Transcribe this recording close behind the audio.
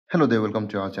Hello there, welcome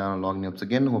to our channel Logging Ups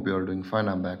again. Hope you are doing fine.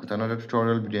 I'm back with another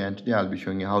tutorial video, and today I'll be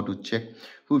showing you how to check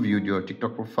who viewed your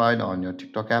TikTok profile on your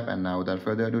TikTok app. And now without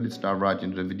further ado, let's dive right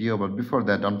into the video. But before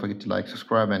that, don't forget to like,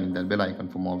 subscribe and hit that bell icon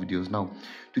for more videos. Now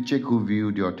to check who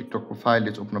viewed your TikTok profile,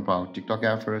 let's open up our TikTok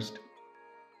app first.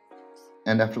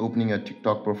 And after opening a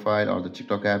TikTok profile or the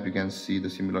TikTok app, you can see the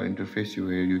similar interface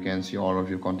where you can see all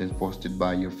of your contents posted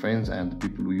by your friends and the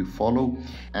people who you follow.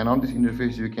 And on this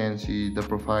interface, you can see the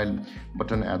profile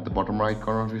button at the bottom right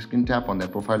corner of your screen. Tap on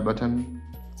that profile button.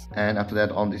 And after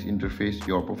that, on this interface,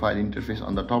 your profile interface,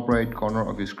 on the top right corner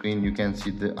of your screen, you can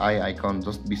see the eye icon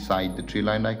just beside the three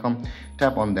line icon.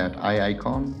 Tap on that eye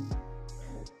icon.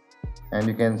 And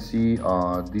you can see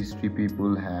these three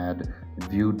people had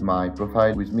viewed my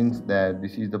profile, which means that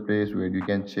this is the place where you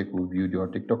can check who viewed your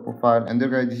TikTok profile. And there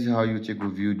guys, this is how you check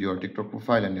who viewed your TikTok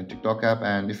profile and your TikTok app.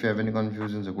 And if you have any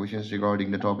confusions or questions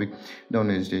regarding the topic, don't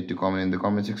hesitate to comment in the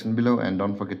comment section below, and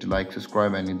don't forget to like,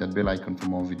 subscribe and hit that bell icon for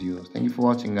more videos. Thank you for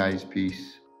watching guys.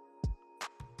 Peace.